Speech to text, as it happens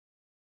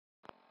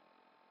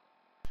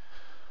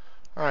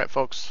Alright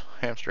folks,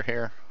 Hamster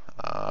here.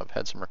 I've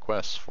had some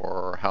requests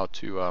for how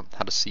to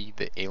see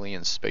the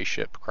alien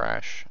spaceship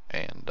crash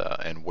and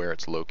where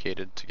it's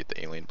located to get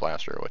the alien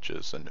blaster, which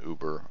is an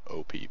uber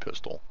OP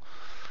pistol.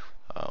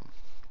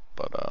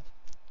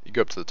 You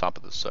go up to the top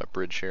of this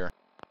bridge here.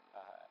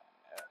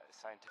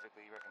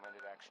 Scientifically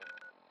recommended action.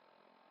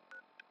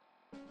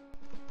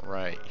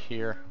 Right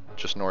here,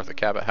 just north of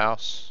Cabot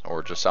House,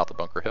 or just south of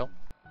Bunker Hill.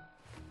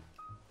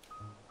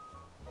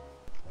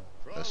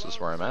 This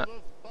is where I'm at.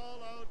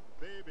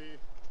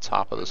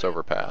 Top of this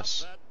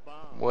overpass,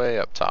 way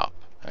up top,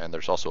 and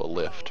there's also a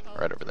lift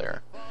right over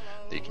there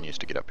that you can use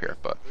to get up here.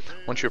 But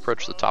once you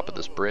approach the top of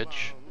this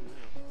bridge,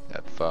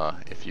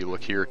 if you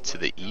look here to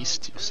the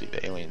east, you see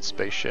the alien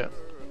spaceship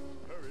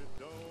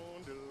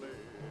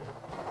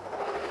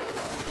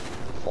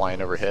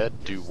flying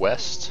overhead. Due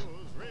west,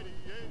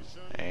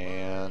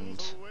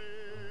 and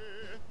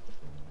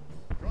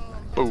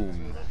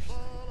boom.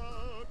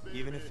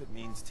 Even if it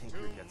means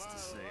Tinker gets to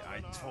say, "I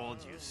told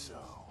you so."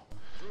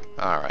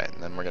 Alright,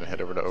 and then we're going to head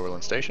over to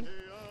Overland Station.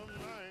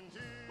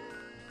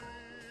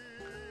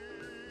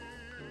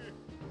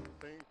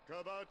 Think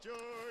about your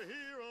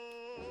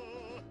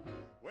hero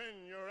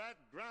when you're at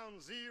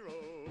ground zero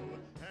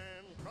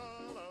and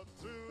call out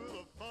through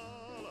the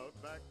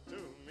fallout back to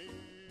me.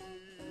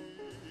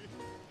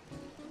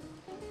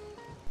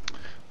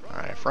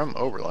 Alright, from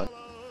Overland,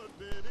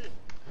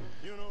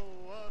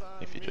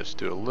 if you just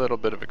do a little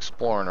bit of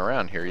exploring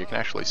around here, you can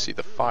actually see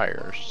the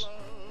fires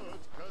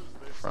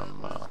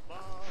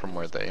from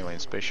where the alien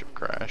spaceship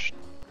crashed.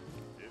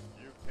 If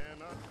you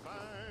cannot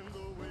find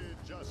the way,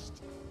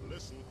 just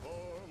listen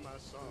for my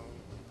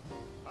song.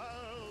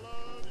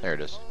 There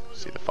it is.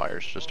 See the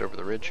fires just over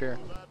the ridge here?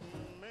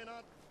 May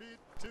not be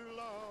too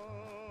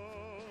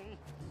long.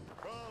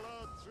 Crawl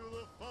out through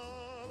the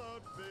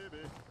fallout,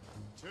 baby,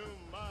 to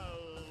my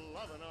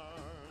loving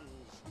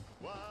arms,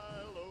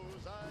 while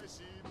those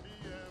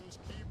ICBMs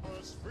keep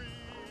us free.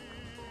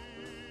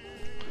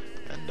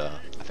 And I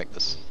think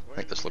this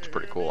looks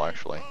pretty cool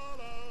actually.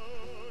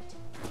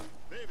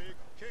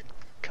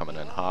 Coming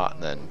in hot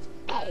and then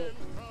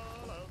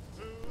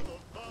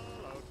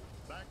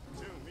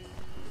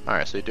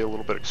alright, so you do a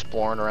little bit of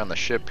exploring around the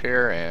ship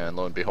here, and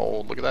lo and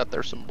behold, look at that,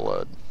 there's some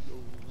blood.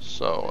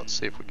 So let's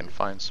see if we can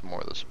find some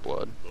more of this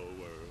blood.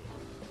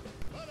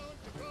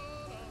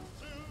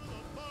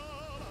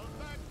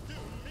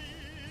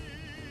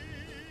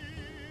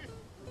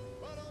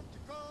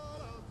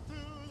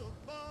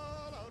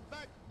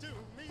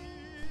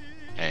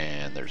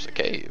 And there's a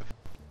cave.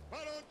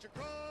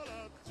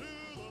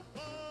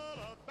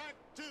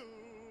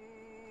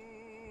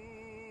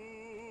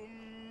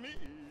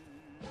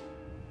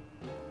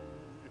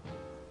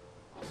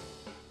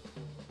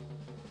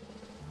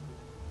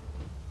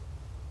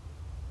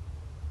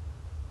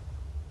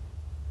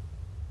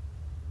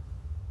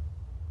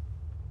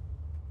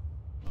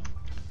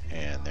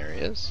 And there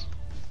he is.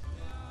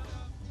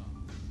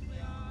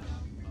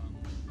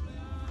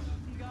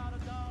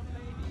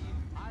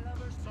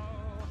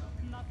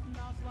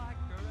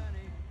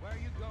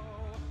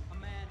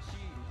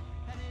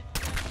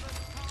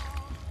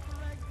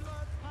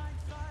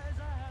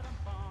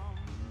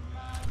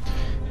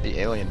 The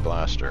alien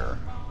blaster,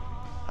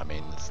 I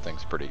mean, this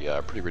thing's pretty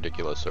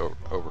ridiculous,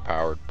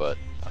 overpowered, but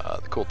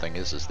the cool thing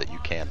is that you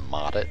can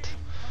mod it.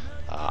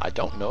 I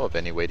don't know of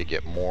any way to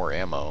get more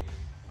ammo,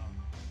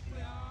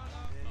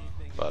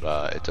 but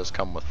it does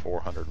come with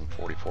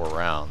 444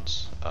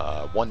 rounds.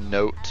 One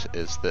note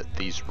is that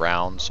these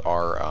rounds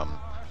are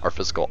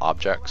physical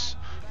objects,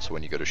 so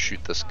when you go to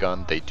shoot this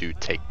gun, they do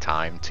take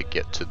time to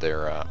get to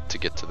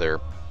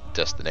their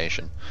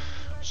destination.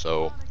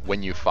 So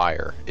when you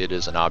fire, it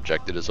is an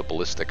object, it is a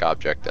ballistic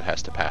object that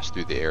has to pass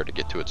through the air to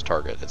get to its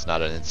target. It's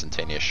not an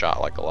instantaneous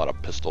shot like a lot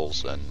of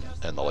pistols and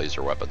the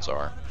laser weapons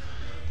are.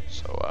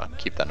 So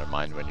keep that in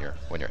mind when you're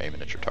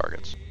aiming at your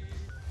targets.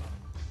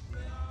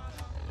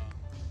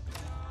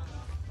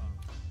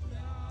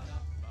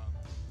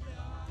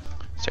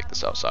 Let's take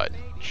this outside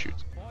and shoot.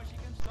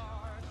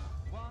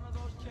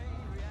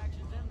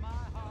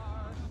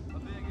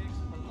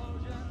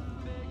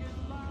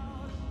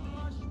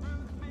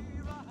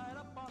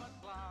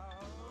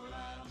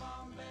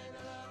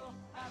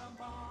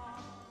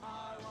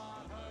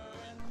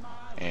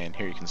 And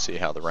here you can see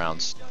how the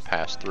rounds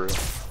pass through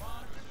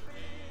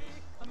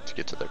to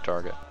get to their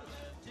target.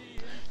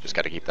 Just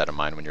got to keep that in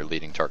mind when you're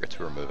leading targets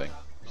who are moving.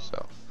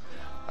 So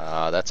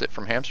that's it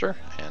from Hamster,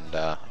 and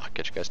I'll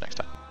catch you guys next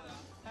time.